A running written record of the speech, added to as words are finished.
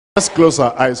Let's close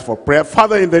our eyes for prayer.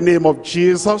 Father, in the name of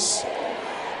Jesus,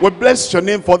 we bless your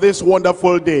name for this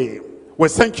wonderful day. We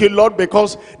thank you, Lord,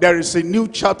 because there is a new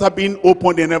chapter being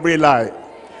opened in every life.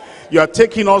 You are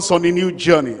taking us on a new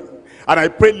journey. And I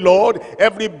pray, Lord,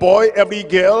 every boy, every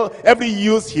girl, every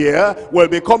youth here will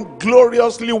become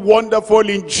gloriously wonderful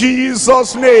in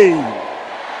Jesus' name.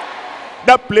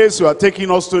 That place you are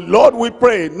taking us to, Lord, we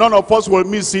pray none of us will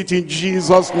miss it in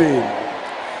Jesus' name.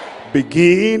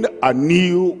 Begin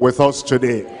anew with us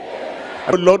today.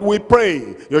 Lord, we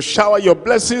pray you shower your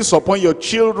blessings upon your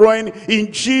children in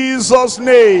Jesus'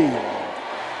 name.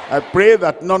 I pray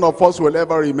that none of us will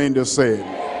ever remain the same.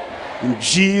 In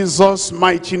Jesus'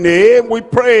 mighty name we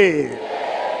pray.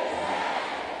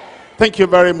 Thank you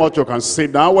very much. You can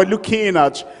sit down. We're looking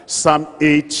at Psalm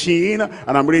 18,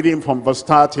 and I'm reading from verse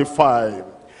 35.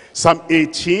 Psalm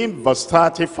 18, verse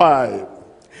 35.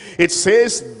 It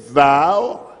says,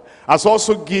 Thou hast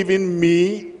also given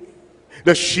me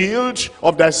the shield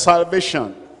of thy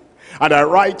salvation, and thy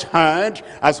right hand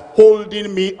has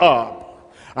holding me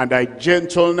up, and thy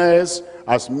gentleness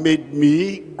has made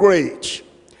me great.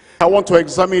 I want to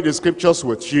examine the scriptures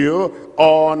with you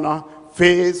on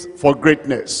faith for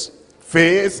greatness.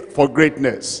 Faith for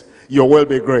greatness. You will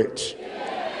be great.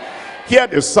 Here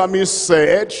the psalmist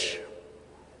said,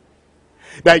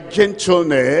 thy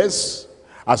gentleness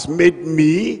has made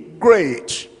me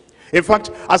great. In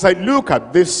fact, as I look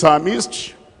at this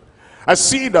psalmist, I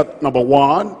see that number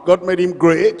one, God made him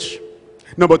great.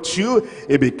 Number two,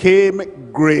 he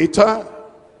became greater.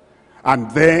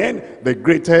 And then the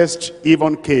greatest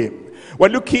even came. We're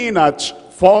looking at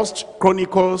 1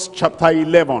 Chronicles chapter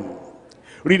 11.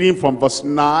 Reading from verse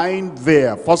 9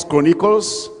 there. 1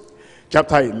 Chronicles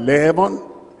chapter 11.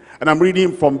 And I'm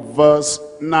reading from verse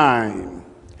 9.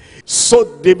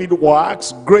 So David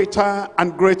waxed greater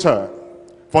and greater,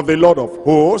 for the Lord of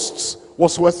hosts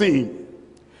was with him.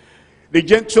 The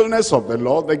gentleness of the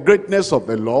Lord, the greatness of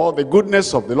the Lord, the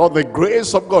goodness of the Lord, the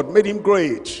grace of God made him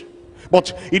great.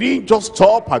 But he didn't just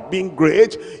stop at being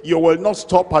great. You will not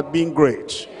stop at being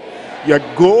great. You're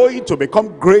going to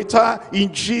become greater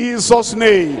in Jesus'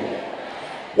 name.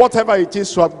 Whatever it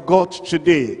is you have got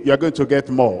today, you're going to get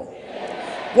more.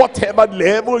 Whatever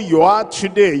level you are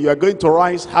today, you're going to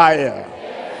rise higher.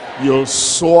 You'll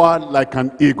soar like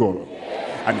an eagle.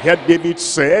 And here David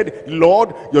said,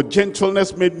 Lord, your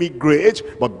gentleness made me great,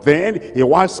 but then he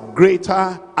was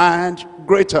greater and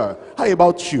greater. How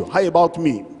about you? How about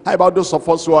me? How about those of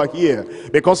us who are here?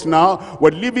 Because now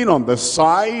we're living on the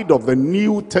side of the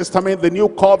New Testament, the New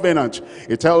Covenant.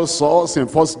 It tells us in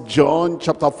 1 John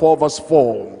chapter 4 verse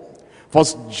 4. 1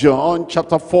 John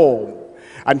chapter 4.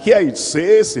 And here it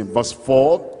says in verse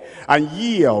 4, and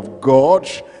ye of God,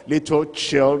 little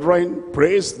children,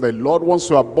 praise the Lord. Once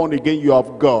you are born again, you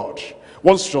have God.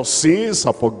 Once your sins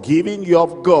are forgiven, you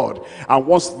have God. And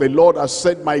once the Lord has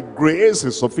said, my grace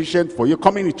is sufficient for you,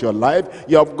 coming into your life,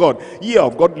 you have God. Ye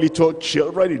have got little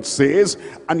children, it says,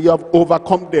 and you have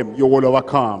overcome them. You will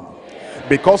overcome.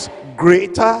 Because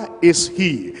greater is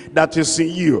he that is in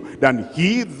you than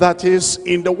he that is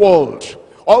in the world.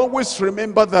 Always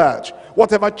remember that.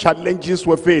 Whatever challenges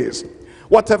we face,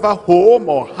 whatever home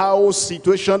or house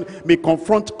situation may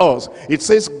confront us, it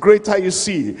says greater is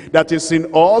he that is in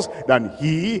us than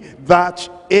he that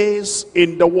is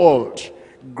in the world.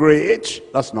 Great,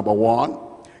 that's number one.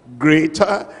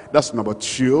 Greater, that's number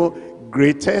two.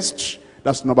 Greatest,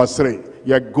 that's number three.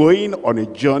 You're going on a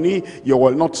journey. You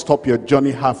will not stop your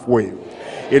journey halfway.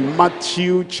 In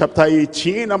Matthew chapter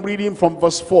 18, I'm reading from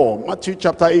verse 4. Matthew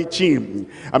chapter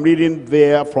 18, I'm reading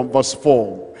there from verse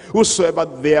 4. Whosoever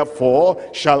therefore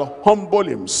shall humble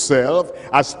himself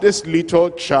as this little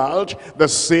child, the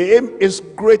same is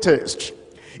greatest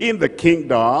in the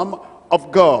kingdom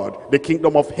of God, the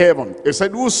kingdom of heaven. He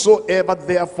said, whosoever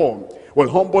therefore will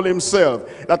humble himself.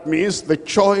 That means the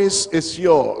choice is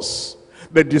yours.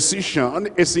 The decision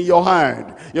is in your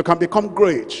hand. You can become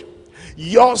great.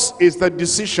 Yours is the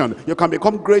decision. You can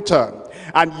become greater.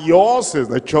 And yours is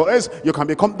the choice. You can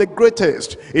become the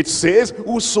greatest. It says,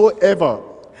 whosoever.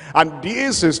 And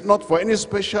this is not for any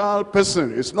special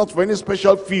person. It's not for any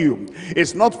special few.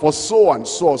 It's not for so and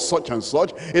so, such and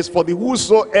such. It's for the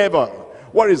whosoever.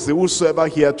 What is the whosoever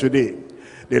here today?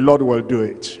 The Lord will do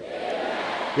it.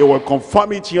 He will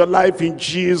confirm it in your life in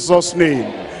Jesus' name.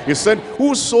 He said,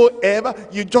 whosoever,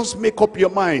 you just make up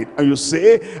your mind and you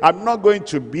say, I'm not going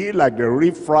to be like the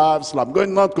riffraffs, not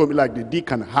going to be like the Dick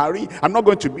and Harry, I'm not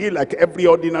going to be like every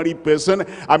ordinary person.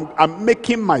 I'm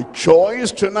making my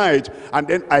choice tonight. And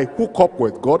then I hook up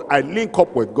with God, I link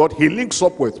up with God, he links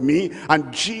up with me,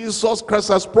 and Jesus Christ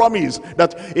has promised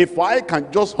that if I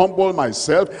can just humble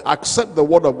myself, accept the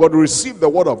word of God, receive the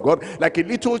word of God, like a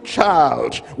little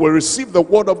child will receive the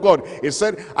word of God, he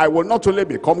said, I will not only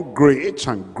become great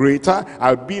and greater,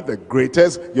 I'll be the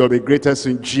greatest. You'll be greatest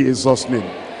in Jesus' name.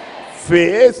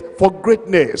 Faith for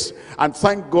greatness. And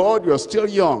thank God you're still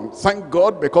young. Thank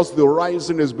God because the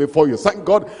horizon is before you. Thank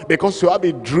God because you have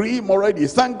a dream already.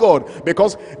 Thank God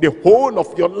because the whole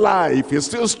of your life is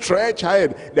still stretched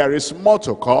ahead. There is more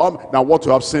to come than what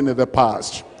you have seen in the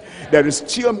past. There is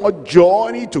still more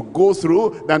journey to go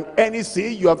through than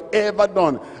anything you have ever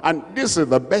done. And this is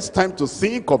the best time to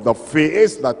think of the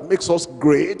faith that makes us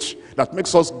great, that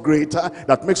makes us greater,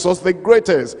 that makes us the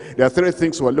greatest. There are three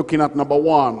things we're looking at. Number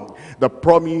one, the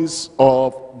promise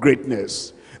of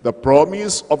greatness. The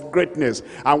promise of greatness.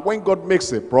 And when God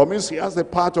makes a promise, he has the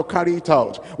power to carry it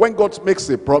out. When God makes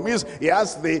a promise, he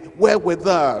has the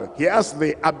wherewithal, he has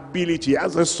the ability, he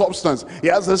has the substance, he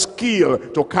has the skill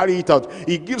to carry it out.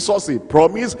 He gives us a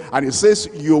promise and he says,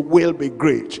 you will be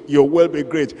great. You will be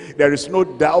great. There is no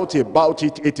doubt about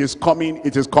it. It is coming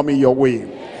your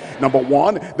way. Number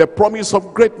one, the promise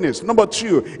of greatness. Number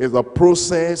two is the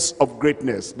process of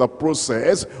greatness. The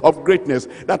process of greatness.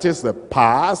 That is the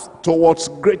path towards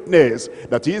greatness.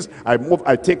 That is,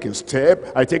 I take a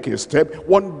step,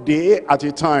 one day at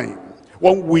a time.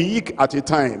 1 week at a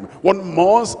time, 1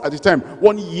 month at a time,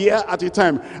 1 year at a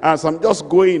time. As I'm just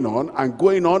going on, I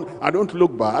don't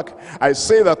look back. I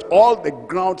say that all the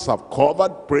grounds I've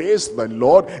covered, praise the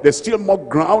Lord, there's still more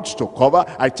grounds to cover.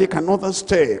 I take another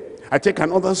step. I take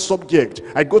another subject,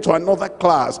 I go to another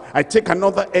class, I take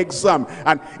another exam,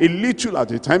 and a little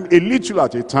at a time,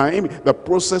 the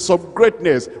process of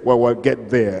greatness, where we'll get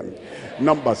there.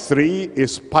 Number three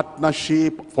is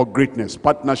partnership for greatness.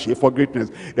 Partnership for greatness.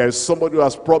 There is somebody who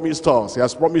has promised us, he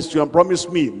has promised you and promised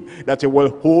me that he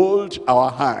will hold our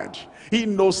hand. He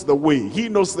knows the way, he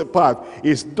knows the path.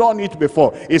 He's done it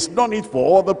before, he's done it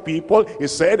for other people. He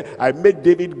said, I made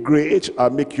David great, I'll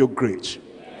make you great.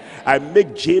 I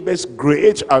make Jabez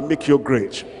great, I'll make you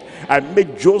great. I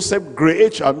make Joseph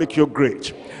great, I'll make you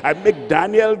great. I make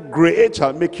Daniel great,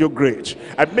 I'll make you great.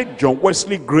 I make John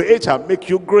Wesley great, I'll make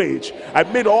you great. I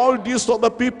made all these other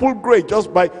people great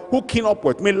just by hooking up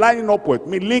with me, lining up with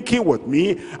me, linking with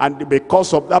me. And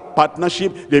because of that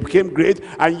partnership, they became great.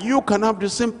 And you can have the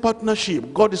same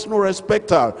partnership. God is no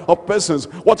respecter of persons.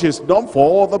 What he's done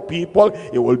for other people,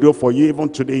 he will do for you even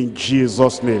today in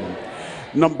Jesus' name.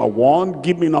 Number one,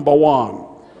 give me number one.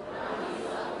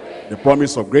 The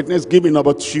promise of greatness. Give me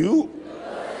number two.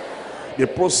 The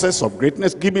process of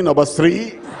greatness. Give me number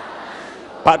three.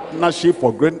 Partnership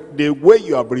for greatness. The way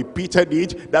you have repeated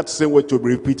it, that's the same way to be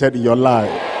repeated in your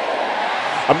life.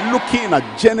 I'm looking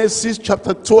at Genesis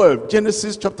chapter 12.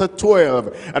 Genesis chapter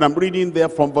 12. And I'm reading there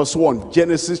from verse 1.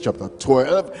 Genesis chapter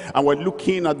 12. And we're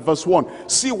looking at verse 1.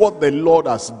 See what the Lord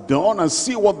has done and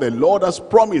see what the Lord has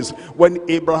promised. When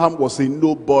Abraham was a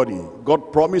nobody,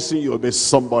 God promising you'll be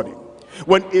somebody.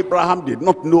 When Abraham did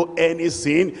not know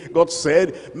anything, God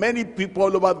said, many people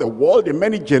all over the world, in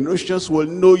many generations will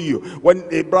know you. When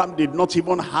Abraham did not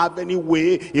even have any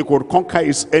way he could conquer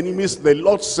his enemies, the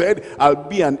Lord said, I'll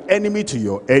be an enemy to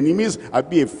your enemies, I'll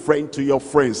be a friend to your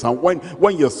friends. And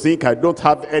when you think I don't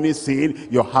have anything,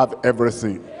 you have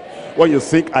everything. When you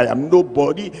think I am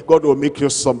nobody, God will make you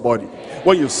somebody.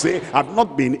 When you say I've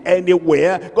not been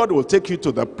anywhere, God will take you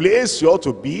to the place you ought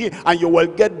to be, and you will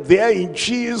get there in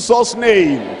Jesus'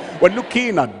 name. We're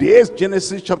looking at this,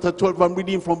 Genesis chapter 12, I'm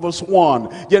reading from verse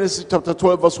 1. Genesis chapter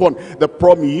 12 verse 1, the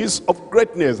promise of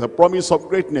greatness, the promise of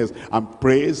greatness. And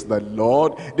praise the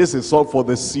Lord, this is all for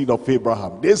the seed of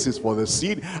Abraham. This is for the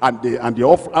seed and the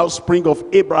offspring of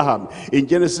Abraham. In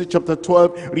Genesis chapter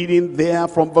 12, reading there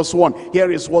from verse 1,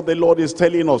 here is what the Lord is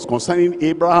telling us concerning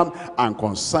Abraham and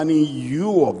concerning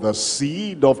you of the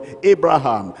seed of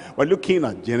Abraham. We're looking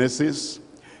at Genesis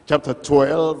chapter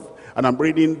 12, and I'm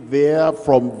reading there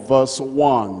from verse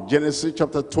 1. Genesis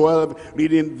chapter 12,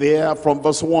 reading there from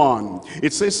verse 1.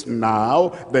 It says, now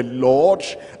the Lord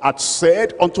had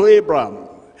said unto Abraham,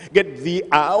 get thee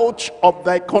out of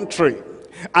thy country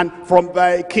and from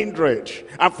thy kindred,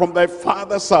 and from thy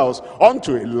father's house,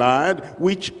 unto a land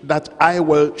which that I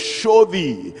will show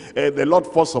thee. The Lord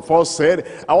first of all said,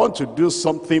 I want to do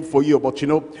something for you, but you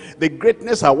know, the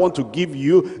greatness I want to give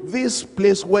you, this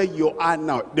place where you are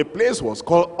now, the place was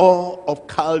called Ur of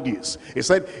Chaldees. He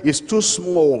said, it's too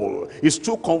small, it's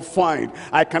too confined.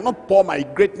 I cannot pour my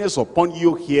greatness upon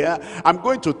you here. I'm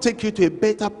going to take you to a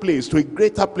better place, to a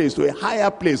greater place, to a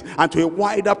higher place, and to a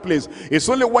wider place. It's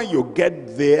only when you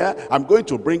get there, I'm going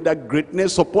to bring that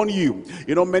greatness upon you.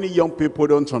 You know, many young people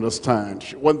don't understand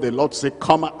when the Lord say,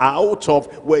 come out of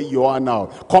where you are now,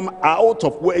 come out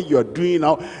of where you're doing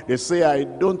now. They say, I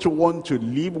don't want to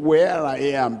live where I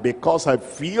am because I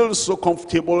feel so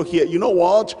comfortable here. You know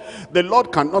what? The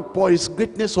Lord cannot pour his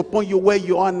greatness upon you where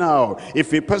you are now.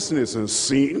 If a person is in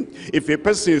sin, if a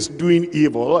person is doing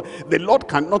evil, the Lord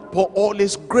cannot pour all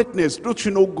his greatness. Don't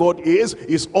you know God is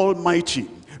almighty?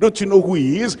 Don't you know who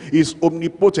he is? He's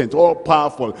omnipotent,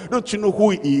 all-powerful. Don't you know who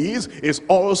he is? He's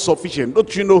all-sufficient.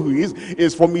 Don't you know who he is?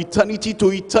 He's from eternity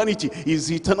to eternity. He's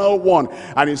the eternal one.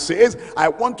 And he says, I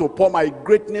want to pour my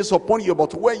greatness upon you,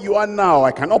 but where you are now,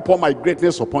 I cannot pour my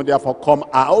greatness upon you. Therefore, come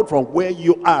out from where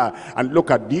you are. And look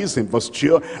at this in verse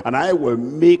 2. And I will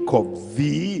make of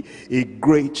thee a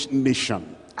great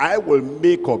nation. I will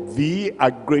make of thee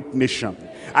a great nation.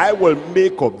 I will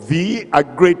make of thee a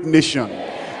great nation.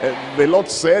 The Lord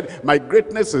said, my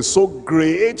greatness is so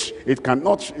great, it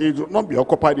will not be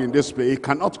occupied in this place.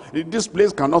 This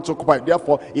place cannot occupy it.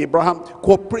 Therefore, Abraham,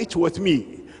 cooperate with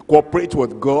me. Cooperate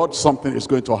with God, something is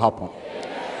going to happen.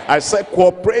 I said,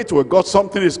 cooperate with God,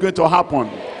 something is going to happen.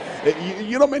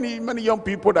 You know, many young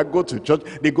people that go to church,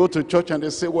 they go to church and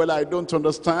they say, well, I don't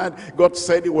understand. God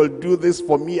said he will do this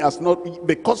for me, as not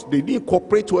because they didn't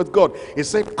cooperate with God. He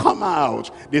said, come out.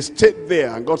 They stayed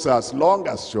there, and God said, as long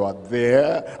as you are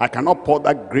there, I cannot pour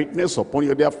that greatness upon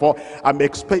you. Therefore, I'm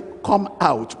expect come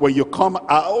out. When you come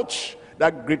out,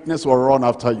 that greatness will run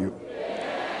after you.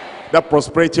 That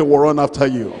prosperity will run after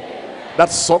you. That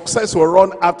success will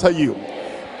run after you.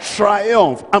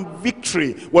 Triumph and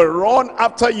victory will run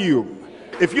after you.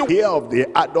 If you hear of the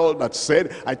adult that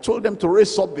said, I told them to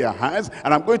raise up their hands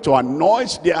and I'm going to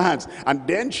anoint their hands, and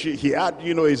then he had,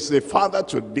 you know, his father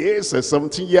today is a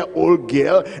 17-year-old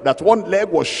girl that one leg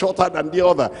was shorter than the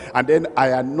other, and then I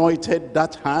anointed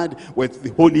that hand with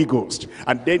the Holy Ghost,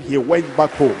 and then he went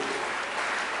back home.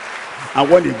 And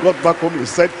when he got back home, he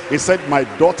said, my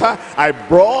daughter, I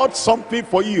brought something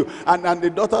for you. And the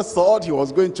daughter thought he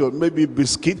was going to maybe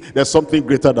biscuit. There's something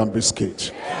greater than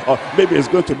biscuit. Or maybe it's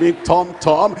going to be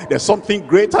tom-tom. There's something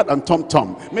greater than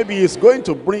tom-tom. Maybe he's going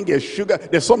to bring a sugar.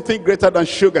 There's something greater than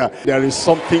sugar. There is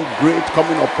something great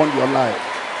coming upon your life.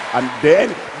 And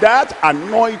then that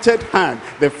anointed hand,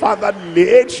 the father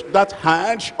laid that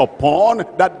hand upon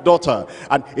that daughter,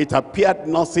 and it appeared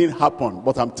nothing happened.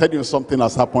 But I'm telling you, something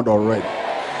has happened already.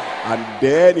 And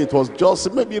then it was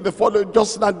just maybe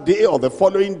just that day or the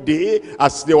following day,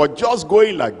 as they were just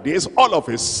going like this, all of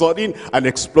a sudden an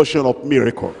explosion of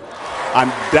miracle. And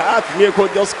that miracle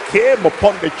just came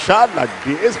upon the child like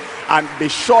this, and the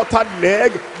shorter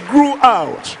leg grew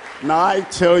out. Now I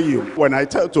tell you, when I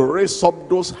tell you to raise up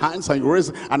those hands and you raise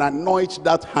and anoint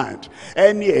that hand,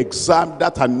 any exam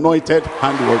that anointed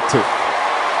hand will take,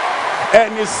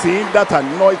 anything that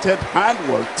anointed hand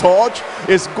will touch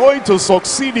is going to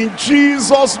succeed in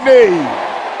Jesus' name.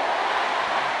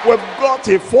 We've got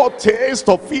a foretaste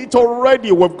of it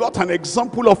already. We've got an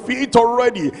example of it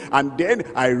already. And then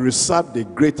I reserve the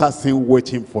greater thing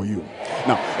waiting for you.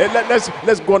 Now,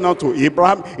 let's go now to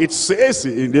Abraham. It says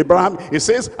in Abraham, it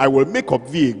says, I will make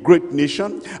of thee a great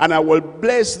nation, and I will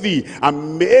bless thee,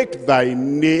 and make thy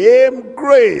name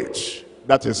great.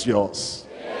 That is yours.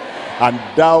 And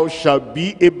thou shalt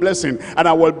be a blessing, and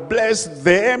I will bless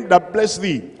them that bless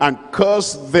thee, and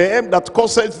curse them that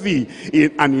curseth thee.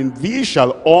 And in thee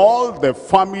shall all the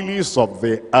families of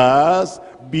the earth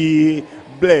be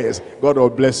blessed. God will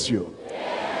bless you.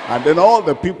 And then all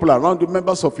the people around, the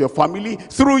members of your family,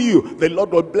 through you, the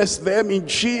Lord will bless them in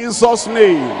Jesus'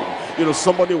 name. You know,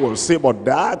 somebody will say, but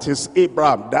that is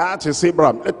Abraham. That is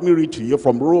Abraham. Let me read to you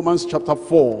from Romans chapter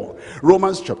 4.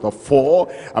 Romans chapter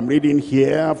 4. I'm reading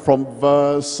here from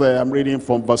verse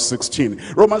 16.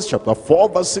 Romans chapter 4,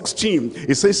 verse 16.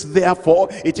 It says, therefore,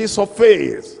 it is of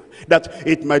faith, that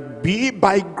it might be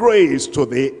by grace to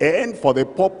the end, for the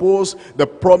purpose the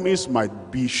promise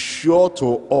might be sure to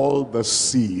all the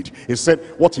seed. He said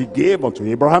what he gave unto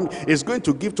Abraham is going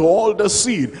to give to all the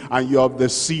seed, and you have the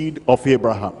seed of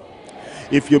Abraham.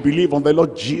 If you believe on the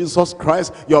Lord Jesus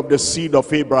Christ, you have the seed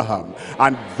of Abraham.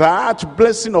 And that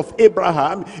blessing of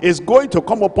Abraham is going to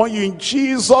come upon you in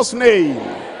Jesus' name.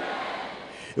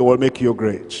 It will make you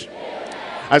great.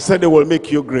 I said it will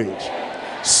make you great.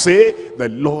 Say, the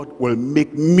Lord will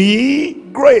make me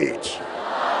great.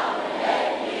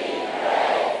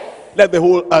 Let the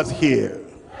whole earth hear.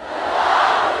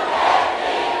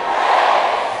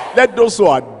 Let those who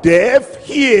are deaf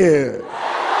hear.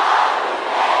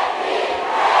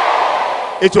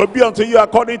 It will be unto you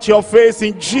according to your faith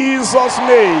in Jesus'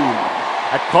 name.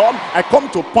 I come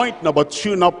to point number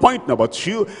 2. Now, point number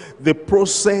 2, the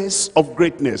process of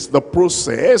greatness. The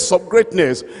process of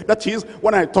greatness. That is,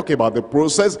 when I talk about the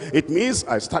process, it means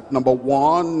I start number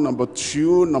 1, number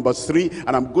 2, number 3,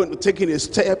 and I'm going to taking a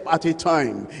step at a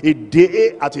time, a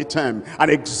day at a time, an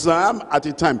exam at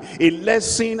a time, a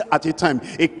lesson at a time,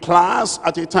 a class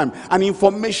at a time, an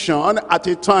information at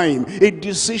a time, a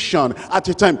decision at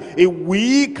a time, a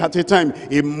week at a time,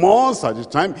 a month at a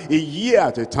time, a year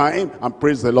at a time, and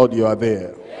praise the Lord, you are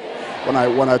there. When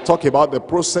I talk about the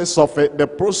process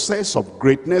of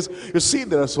greatness, you see,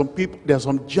 there are some people, there are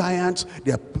some giants,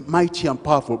 they are mighty and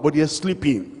powerful, but they are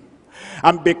sleeping.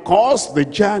 And because the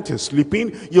giant is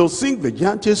sleeping, you'll think the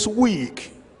giant is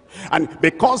weak. And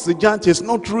because the giant is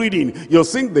not reading, you'll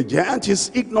think the giant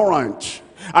is ignorant.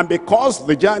 And because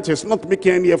the giant is not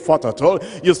making any effort at all,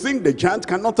 you think the giant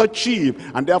cannot achieve.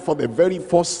 And therefore the very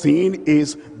first thing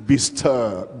is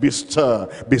bestir. Bestir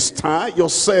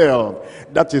yourself.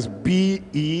 That is B-E-S-T-I-R.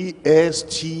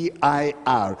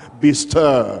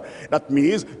 Bestir. That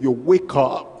means you wake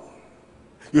up,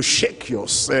 you shake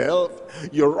yourself,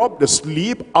 you rub the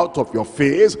sleep out of your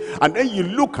face, and then you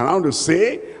look around and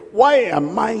say, why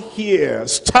am I here?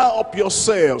 Stir up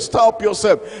yourself. Stir up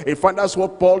yourself. In fact, that's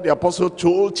what Paul the apostle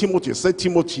told Timothy. He said,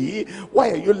 Timothy,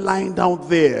 why are you lying down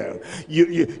there?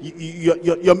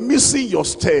 You're missing your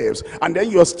steps. And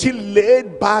then you're still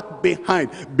laid back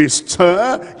behind.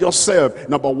 Bestir yourself.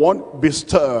 Number 1,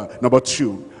 bestir. Number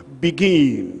 2,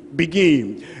 begin.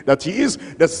 That is,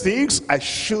 the things I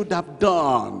should have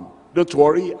done. Don't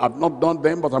worry, I've not done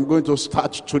them, but I'm going to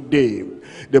start today.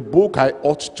 The book I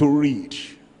ought to read.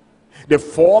 The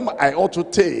form I ought to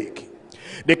take,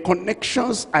 the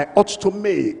connections I ought to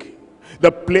make,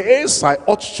 the place I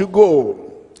ought to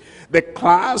go, the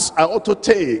class I ought to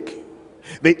take,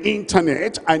 the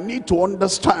internet I need to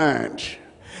understand,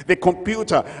 the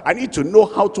computer I need to know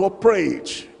how to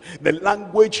operate, the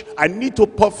language I need to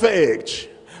perfect,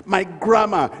 my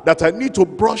grammar that I need to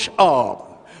brush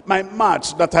up, my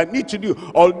maths that I need to do.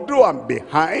 Although I'm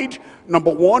behind,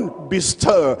 number 1,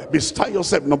 bestir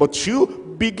yourself. Number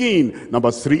 2, begin.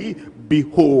 Number 3,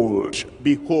 behold,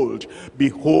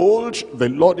 the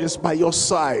Lord is by your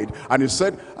side. And he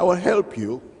said, I will help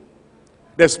you.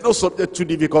 There's no subject too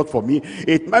difficult for me.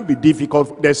 It might be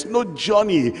difficult. There's no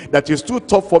journey that is too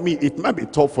tough for me. It might be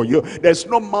tough for you. There's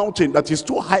no mountain that is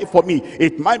too high for me.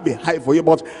 It might be high for you,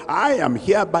 but I am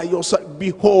here by your side.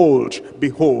 Behold.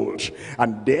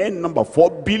 And then number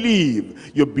 4,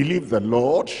 believe. You believe the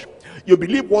Lord. You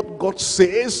believe what God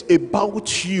says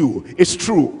about you is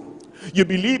true. You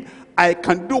believe I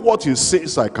can do what he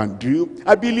says I can do.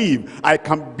 I believe I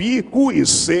can be who he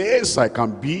says I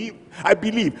can be. I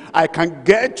believe I can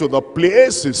get to the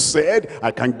place he said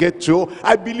I can get to.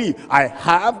 I believe I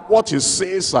have what he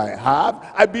says I have.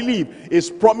 I believe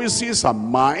his promises are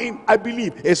mine. I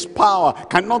believe his power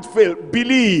cannot fail.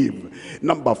 Believe.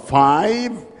 Number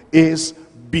 5 is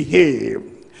behave.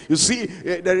 You see,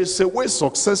 there is a way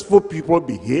successful people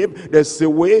behave. There's a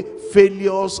way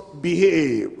failures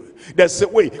behave. There's a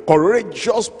way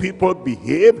courageous people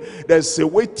behave. There's a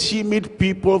way timid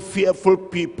people, fearful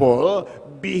people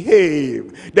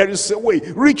behave. There is a way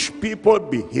rich people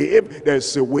behave.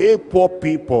 There's a way poor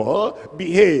people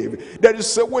behave. There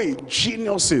is a way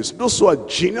geniuses, those who are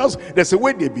genius, there's a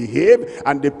way they behave.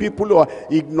 And the people who are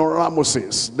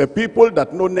ignoramuses, the people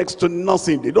that know next to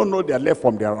nothing, they don't know their left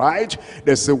from their right,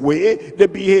 there's a way they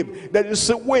behave. There is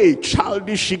a way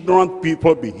childish, ignorant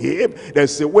people behave.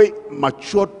 There's a way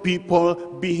matured people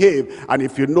behave. And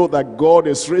if you know that God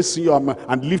is raising you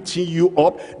and lifting you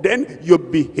up, then you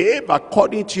behave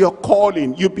according to your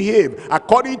calling. You behave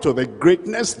according to the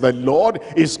greatness the Lord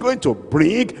is going to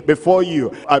bring before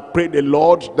you. I pray the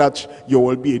Lord that you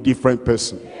will be a different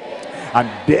person. And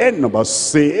then number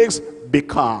 6,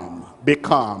 become. You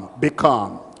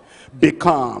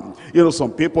know,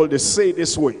 some people, they say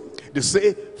this way. They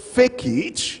say, fake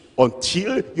it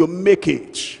until you make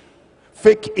it.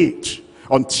 Fake it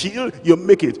until you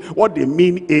make it. What they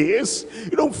mean is,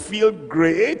 you don't feel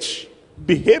great,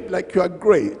 behave like you are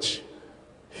great.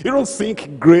 You don't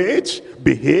think great,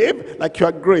 behave like you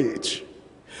are great.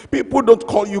 People don't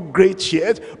call you great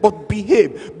yet, but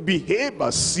behave. Behave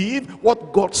as if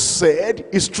what God said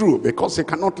is true, because he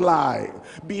cannot lie.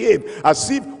 Behave as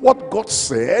if what God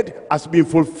said has been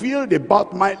fulfilled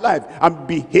about my life, and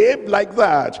behave like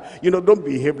that. You know, don't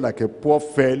behave like a poor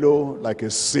fellow, like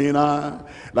a sinner,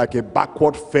 like a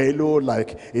backward fellow,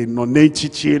 like a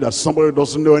non-entity, that somebody who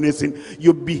doesn't know anything.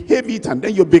 You behave it and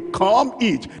then you become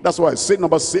it. That's why I say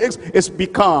number 6 is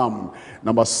become.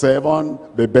 Number 7,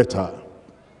 be better.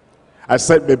 I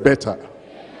said be better.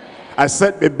 I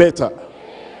said be better.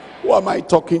 Who am I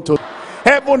talking to?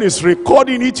 Heaven is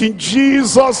recording it in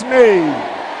Jesus' name.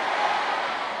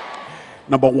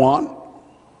 Number 1,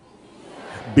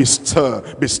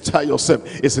 bestir yourself.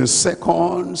 It's in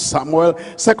 2 Samuel.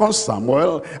 2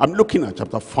 Samuel, I'm looking at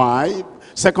chapter 5.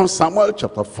 2 Samuel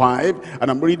chapter 5,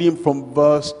 and I'm reading from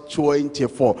verse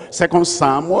 24. 2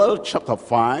 Samuel chapter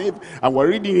 5, and we're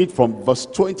reading it from verse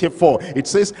 24. It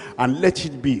says, and let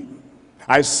it be.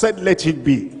 I said let it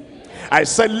be. I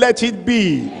said let it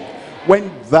be.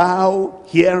 When thou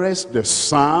hearest the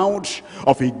sound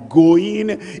of a going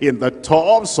in the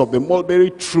tops of the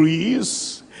mulberry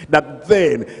trees, that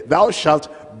then thou shalt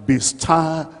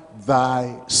bestir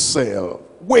thyself.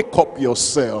 Wake up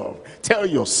yourself. Tell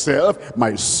yourself,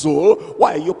 my soul,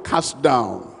 why are you cast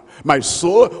down? My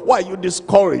soul, why are you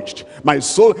discouraged? My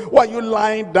soul, why are you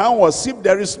lying down as if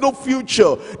there is no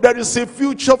future? There is a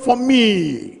future for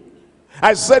me.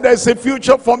 I said there is a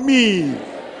future for me.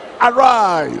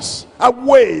 Arise,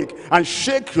 awake, and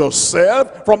shake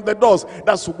yourself from the dust.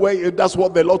 That's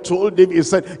what the Lord told David. He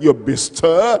said, you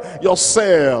bestir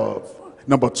yourself.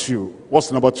 Number 2.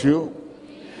 What's number 2?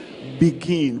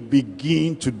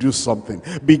 Begin to do something.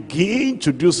 Begin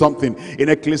to do something. In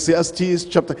Ecclesiastes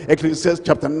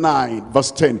chapter 9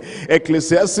 verse 10.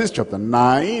 Ecclesiastes chapter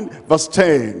 9 verse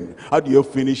 10. How do you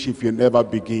finish if you never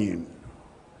begin?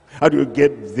 How do you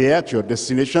get there to your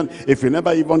destination if you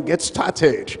never even get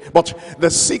started? But the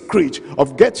secret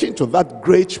of getting to that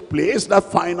great place,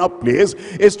 that final place,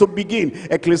 is to begin.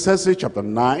 Ecclesiastes chapter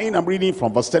 9, I'm reading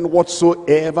from verse 10.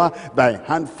 Whatsoever thy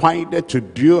hand findeth to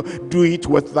do, do it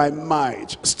with thy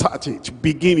might. Start it,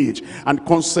 begin it, and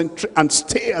concentrate, and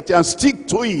stay at it, and stick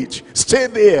to it. Stay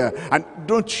there, and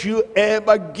don't you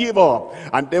ever give up.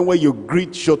 And then when you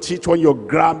grit your teeth, when you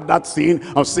grab that thing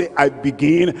and say, I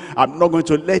begin, I'm not going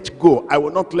to let go. I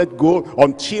will not let go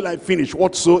until I finish.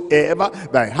 Whatsoever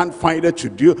thy hand findeth to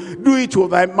do, do it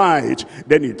with thy might.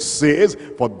 Then it says,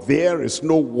 for there is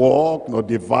no work, nor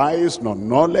device, nor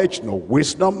knowledge, nor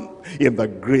wisdom in the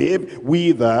grave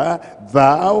whither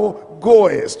thou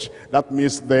goest. That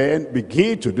means then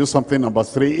begin to do something. Number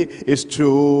 3 is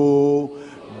to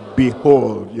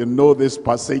behold. You know this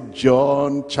passage,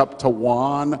 John chapter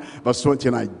 1 verse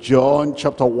 29. John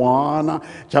chapter 1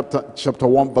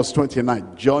 verse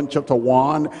 29. John chapter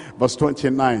 1 verse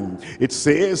 29. It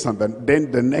says, and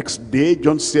then the next day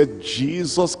John said,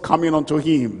 Jesus coming unto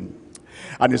him,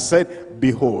 and he said,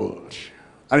 behold.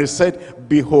 And he said,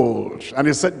 behold. And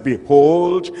he said,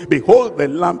 behold, behold the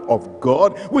Lamb of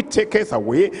God, which taketh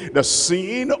away the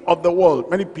sin of the world.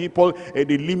 Many people, they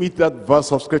limit that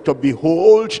verse of scripture,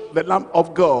 behold the Lamb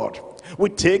of God. We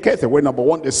taketh away, number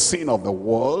 1, the sin of the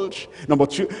world. Number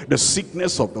 2, the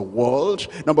sickness of the world.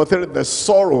 Number 3, the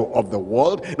sorrow of the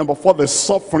world. Number 4, the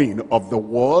suffering of the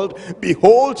world.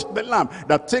 Behold the Lamb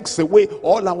that takes away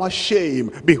all our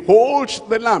shame. Behold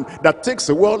the Lamb that takes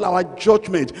away all our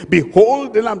judgment.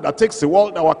 Behold the Lamb that takes away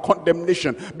all our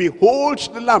condemnation. Behold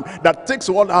the Lamb that takes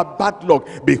away all our bad luck.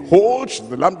 Behold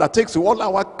the Lamb that takes away all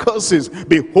our curses.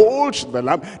 Behold the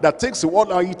Lamb that takes away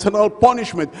all our eternal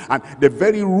punishment. And the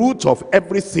very root of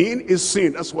everything is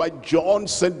sin. That's why John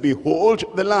said, behold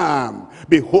the Lamb.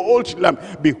 Behold the Lamb.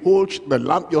 Behold the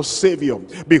Lamb, your Savior.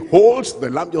 Behold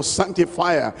the Lamb, your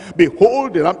sanctifier.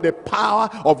 Behold the Lamb, the power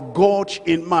of God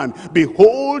in man.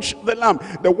 Behold the Lamb,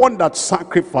 the one that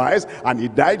sacrificed and he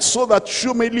died so that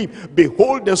you may live.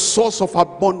 Behold the source of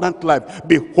abundant life.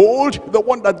 Behold the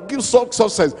one that gives us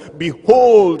success.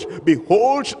 Behold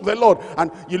the Lord.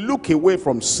 And you look away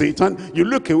from Satan. You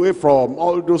look away from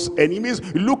all those enemies.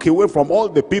 You look away from all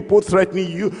the people threatening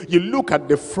you. You look at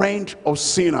the friend of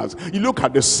sinners. You look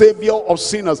at the savior of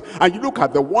sinners, and you look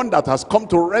at the one that has come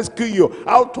to rescue you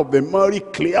out of the muddy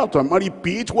clay, out of the muddy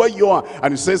pit where you are.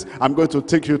 And he says, I'm going to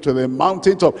take you to the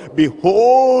mountaintop.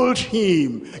 Behold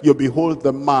him. You behold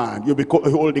the man. You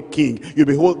behold the king. You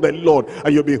behold the Lord,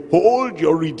 and you behold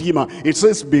your Redeemer. It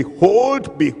says,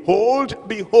 behold, behold,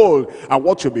 behold. And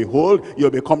what you behold,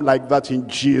 you'll become like that in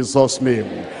Jesus'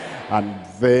 name. And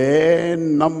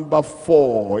then number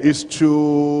 4 is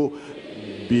to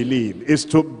believe. Is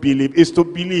to believe. Is to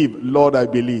believe. Lord, I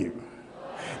believe.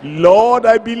 Lord,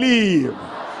 I believe.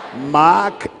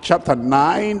 Mark chapter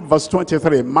 9 verse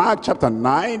 23. Mark chapter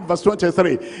 9 verse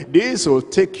 23. This will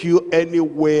take you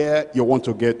anywhere you want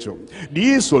to get to.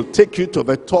 This will take you to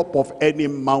the top of any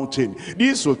mountain.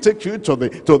 This will take you to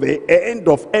the end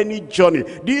of any journey.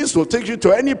 This will take you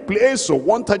to any place you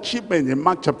want achievement. In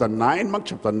Mark chapter 9, Mark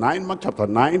chapter 9, Mark chapter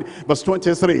 9 verse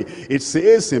 23. It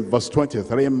says in verse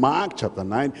 23, Mark chapter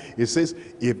 9, it says,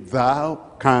 if thou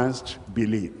canst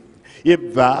believe.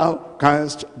 If thou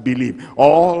canst believe.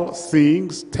 All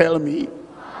things, tell me,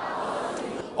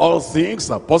 all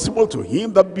things are possible to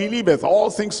him that believeth.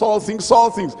 All things, all things, all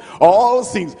things, all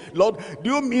things. Lord,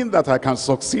 do you mean that I can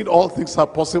succeed? All things are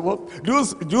possible. Do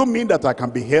you mean that I can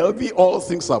be healthy? All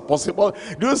things are possible.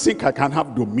 Do you think I can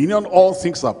have dominion? All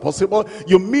things are possible.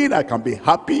 You mean I can be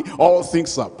happy? All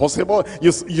things are possible.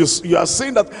 You are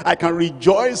saying that I can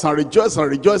rejoice and rejoice and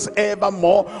rejoice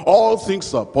evermore. All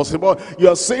things are possible. You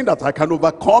are saying that I can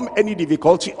overcome any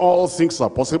difficulty. All things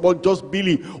are possible. Just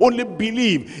believe. Only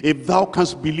believe. If thou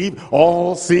canst believe,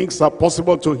 all things are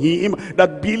possible to him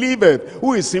that believeth.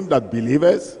 Who is him that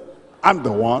believeth? I'm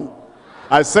the one.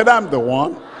 I said I'm the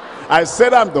one. I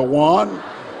said I'm the one.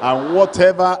 And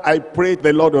whatever I pray,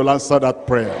 the Lord will answer that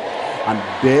prayer.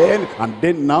 And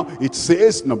then now it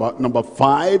says number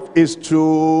 5 is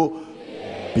to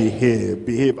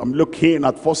behave. I'm looking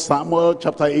at 1 Samuel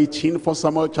chapter 18. 1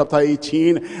 Samuel chapter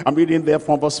 18. I'm reading there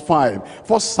from verse 5.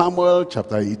 1 Samuel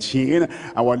chapter 18.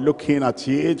 And we're looking at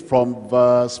it from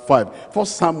verse 5. 1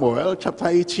 Samuel chapter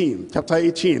 18. Chapter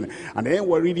 18. And then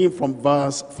we're reading from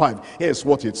verse 5. Here's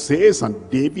what it says. And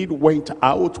David went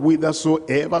out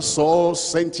whithersoever Saul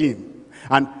sent him,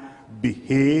 and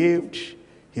behaved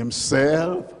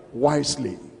himself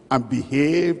wisely. And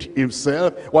behaved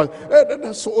himself. Well,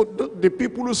 that's what the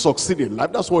people who succeed in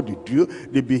life, that's what they do.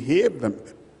 They behave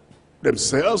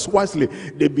themselves wisely.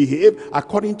 They behave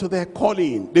according to their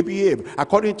calling. They behave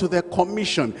according to their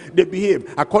commission. They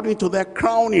behave according to their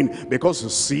crowning. Because you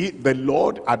see, the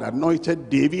Lord had anointed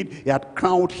David. He had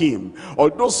crowned him.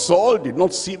 Although Saul did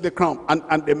not see the crown.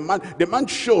 And the man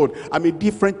showed, I'm a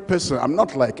different person. I'm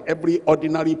not like every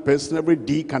ordinary person, every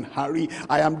Dick and Harry.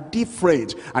 I am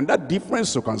different. And that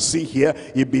difference you can see here,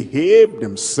 he behaved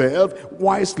himself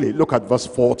wisely. Look at verse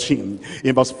 14.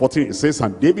 In verse 14 it says,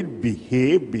 and David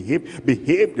behaved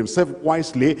himself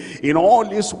wisely in all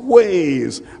his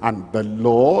ways, and the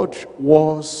Lord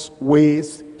was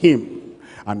with him.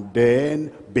 And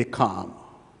then become.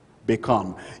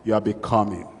 You are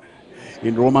becoming.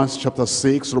 In Romans chapter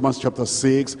 6,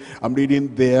 I'm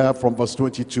reading there from verse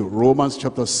 22. Romans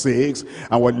chapter 6,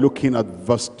 and we're looking at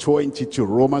verse 22.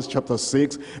 Romans chapter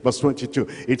 6, verse 22.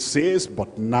 It says,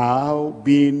 but now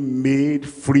being made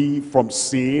free from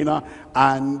sin,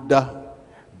 and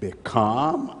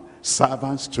become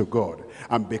servants to God,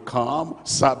 and become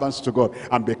servants to God,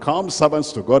 and become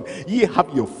servants to God, ye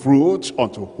have your fruit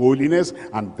unto holiness,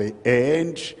 and the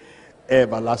end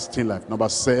everlasting life. Number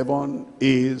 7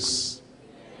 is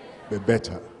be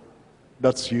better.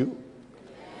 That's you.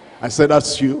 I said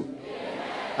that's you.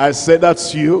 I said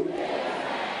that's you.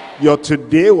 Your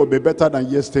today will be better than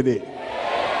yesterday.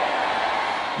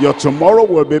 Your tomorrow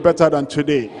will be better than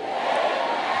today.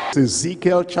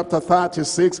 Ezekiel chapter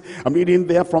 36, I'm reading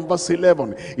there from verse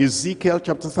 11. Ezekiel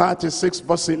chapter 36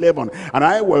 verse 11. And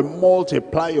I will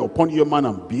multiply upon you man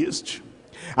and beast,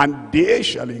 and they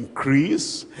shall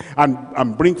increase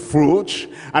and bring fruit,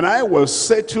 and I will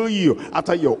settle you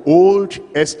after your old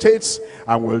estates,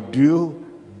 and will do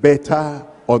better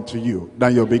unto you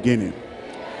than your beginning.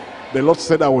 The Lord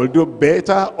said, I will do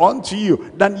better unto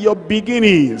you than your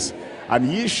beginnings, and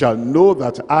ye shall know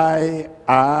that I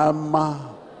am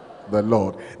the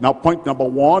Lord. Now, point number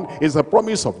 1 is the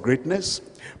promise of greatness.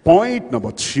 Point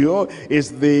number 2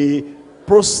 is the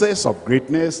process of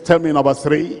greatness. Tell me number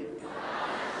 3.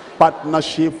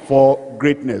 Partnership for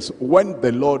greatness. When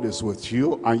the Lord is with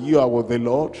you and you are with the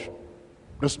Lord,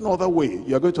 there's no other way.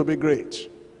 You're going to be great.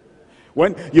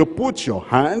 When you put your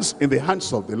hands in the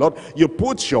hands of the Lord, you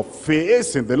put your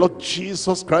faith in the Lord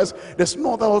Jesus Christ, there's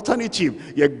no other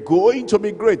alternative. You're going to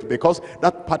be great, because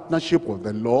that partnership with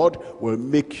the Lord will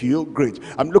make you great.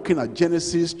 I'm looking at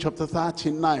Genesis chapter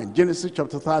 39. Genesis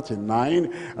chapter 39,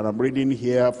 and I'm reading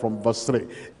here from verse 3.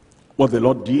 What the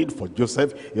Lord did for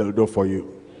Joseph, he'll do for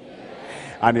you.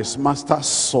 And his master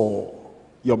saw.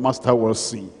 Your master will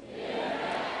see.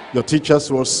 Your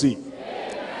teachers will see.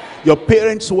 Your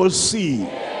parents will see.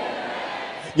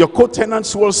 Your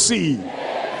co-tenants will see.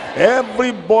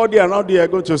 Everybody around you are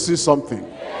going to see something.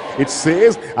 It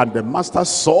says, and the master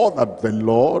saw that the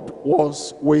Lord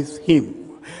was with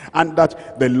him, And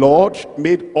that the Lord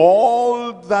made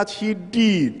all that he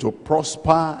did to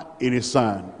prosper in his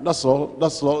hand. That's all,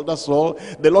 that's all, that's all.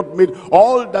 The Lord made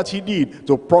all that he did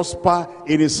to prosper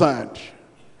in his hand.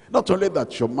 Not only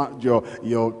that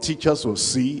your teachers will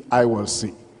see, I will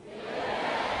see.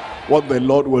 What the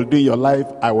Lord will do in your life,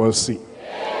 I will see.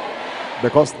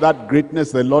 Because that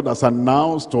greatness the Lord has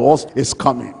announced to us is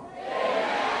coming.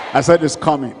 I said it's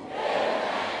coming.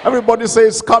 Everybody say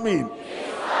it's coming.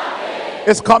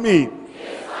 It's coming.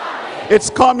 It's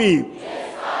coming.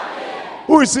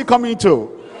 Who is he coming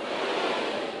to?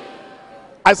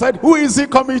 I said, who is he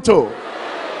coming to?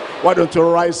 Why don't you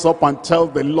rise up and tell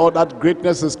the Lord that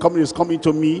greatness is coming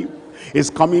to me. It's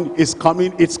coming, it's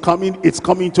coming, it's coming, it's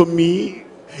coming to me.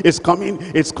 It's coming,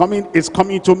 it's coming, it's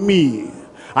coming to me.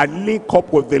 I link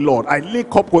up with the Lord. I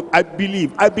link up with, I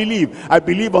believe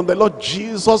on the Lord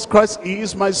Jesus Christ. He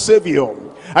is my Savior.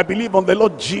 I believe on the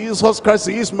Lord Jesus Christ.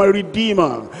 He is my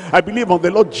Redeemer. I believe on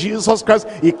the Lord Jesus Christ.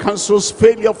 He cancels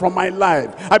failure from my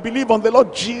life. I believe on the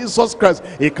Lord Jesus Christ.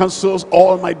 He cancels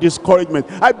all my discouragement.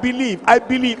 I believe.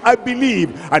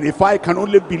 And if I can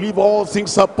only believe, all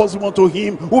things are possible to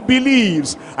him who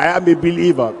believes. I am a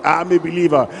believer. I am a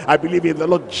believer. I believe in the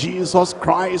Lord Jesus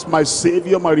Christ, my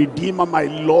Savior, my Redeemer, my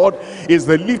Lord. Is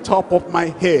the lift up of my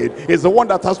head. Is the one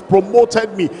that has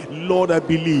promoted me. Lord, I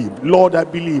believe. Lord, I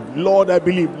believe. Lord, I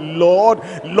believe. Lord,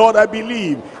 I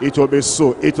believe. It will be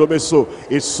so. It will be so.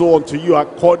 It's so unto you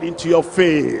according to your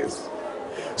faith.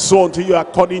 So unto you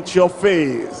according to your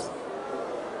faith.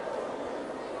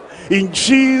 In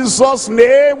Jesus'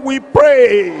 name we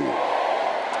pray.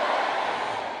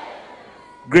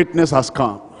 Greatness has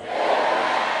come.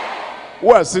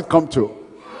 Where has it come to?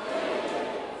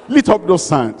 Lift up those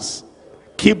hands.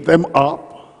 Keep them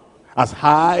up as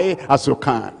high as you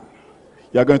can.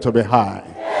 You're going to be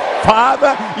high.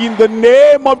 Father, in the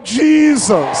name of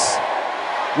Jesus,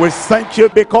 we thank you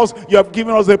because you have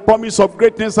given us a promise of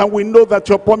greatness, and we know that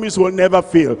your promise will never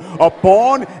fail.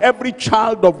 Upon every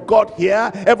child of God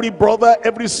here, every brother,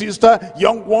 every sister,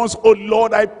 young ones, oh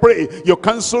Lord, I pray you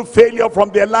cancel failure from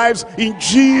their lives in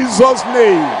Jesus'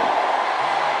 name.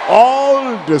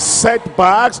 All the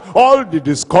setbacks, all the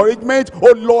discouragement,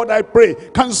 oh Lord, I pray,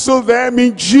 cancel them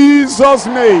in Jesus'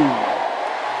 name.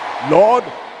 Lord,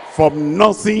 from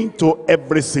nothing to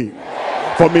everything,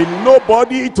 from a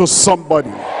nobody to somebody,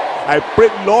 I pray,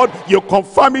 Lord, you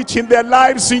confirm it in their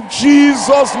lives in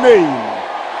Jesus' name.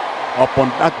 Upon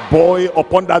that boy,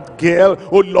 upon that girl,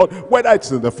 oh Lord, whether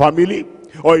it's in the family,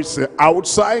 or it's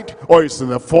outside, or it's in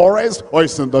the forest, or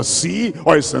it's in the sea,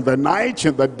 or it's in the night,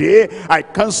 in the day, I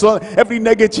cancel every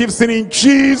negative thing in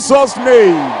Jesus'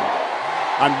 name.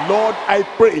 And Lord, I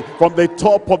pray from the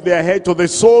top of their head to the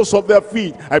soles of their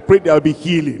feet, I pray there'll be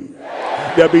healing,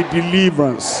 there'll be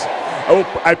deliverance.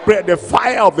 I pray the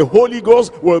fire of the Holy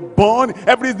Ghost will burn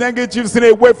every negative thing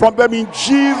away from them in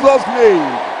Jesus'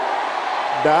 name.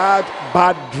 That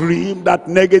bad dream, that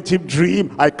negative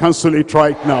dream, I cancel it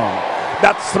right now.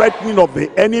 That threatening of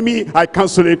the enemy, I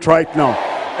cancel it right now.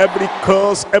 Every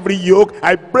curse, every yoke,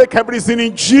 I break everything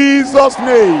in Jesus'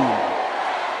 name.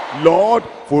 Lord,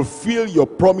 fulfill your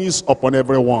promise upon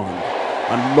everyone.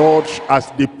 And Lord, as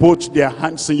they put their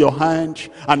hands in your hand,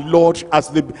 and Lord, as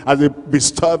they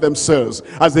bestir themselves,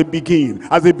 as they begin,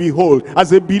 as they behold, as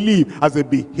they believe, as they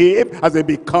behave, as they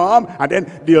become, and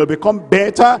then they'll become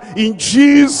better in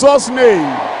Jesus'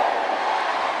 name.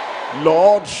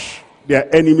 Lord,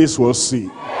 their enemies will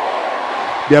see,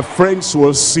 their friends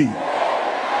will see,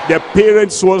 their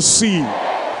parents will see,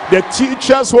 their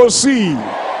teachers will see,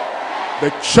 the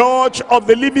church of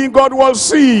the living God will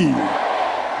see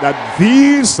that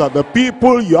these are the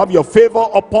people you have your favor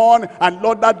upon, and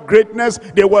Lord, that greatness,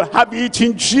 they will have it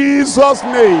in Jesus'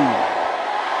 name.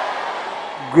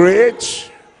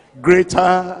 Great,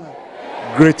 greater,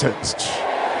 greatest.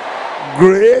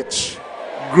 Great,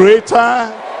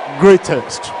 greater,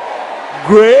 greatest.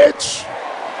 Great,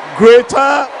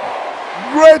 greater,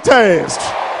 greatest.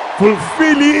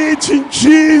 Fulfill it in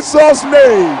Jesus'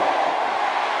 name.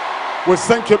 We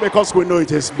thank you because we know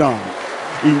it is done.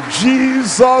 In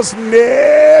Jesus'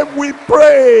 name we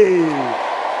pray.